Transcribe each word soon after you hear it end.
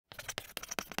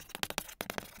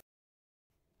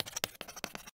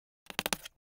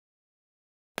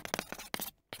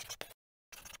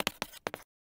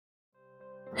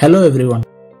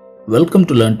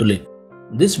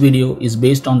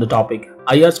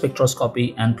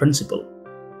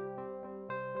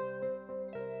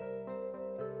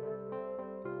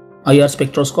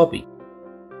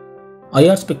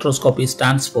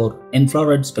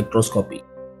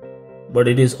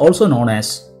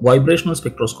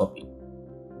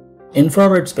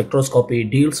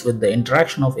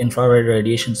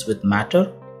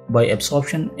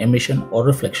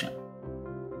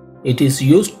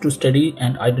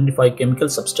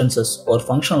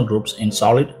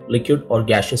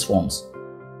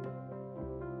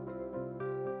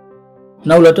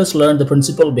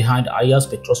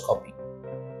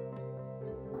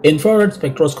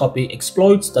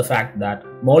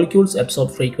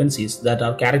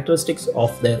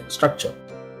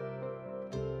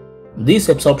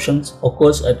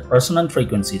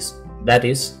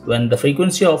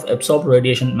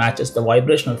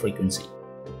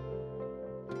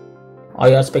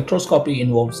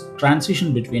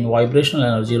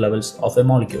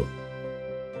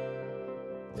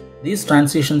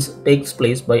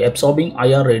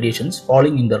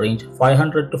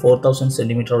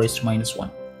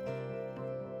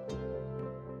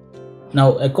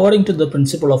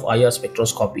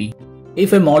spectroscopy,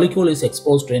 if a molecule is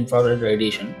exposed to infrared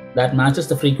radiation that matches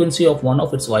the frequency of one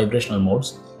of its vibrational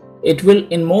modes, it will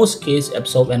in most cases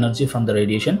absorb energy from the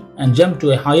radiation and jump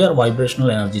to a higher vibrational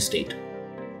energy state.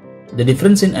 The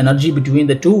difference in energy between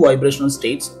the two vibrational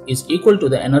states is equal to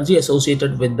the energy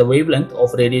associated with the wavelength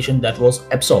of radiation that was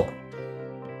absorbed.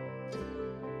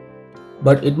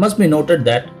 But it must be noted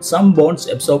that some bonds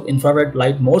absorb infrared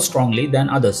light more strongly than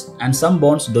others, and some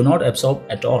bonds do not absorb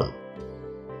at all.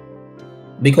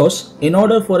 Because in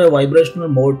order for a vibrational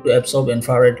mode to absorb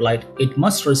infrared light, it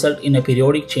must result in a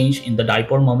periodic change in the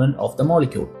dipole moment of the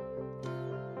molecule.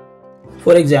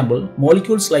 For example,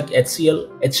 molecules like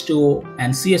HCl, H2O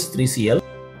and CH3Cl,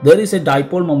 there is a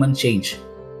dipole moment change.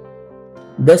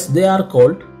 Thus they are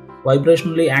called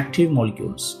vibrationally active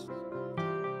molecules.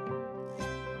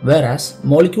 Whereas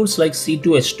molecules like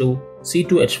C2H2,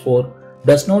 C2H4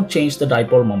 does not change the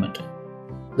dipole moment.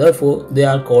 Therefore, they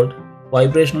are called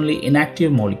vibrationally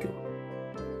inactive molecule.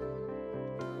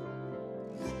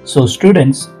 So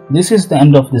students, this is the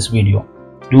end of this video.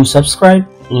 Do subscribe,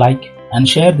 like and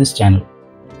share this channel.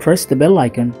 Press the bell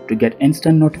icon to get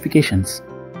instant notifications.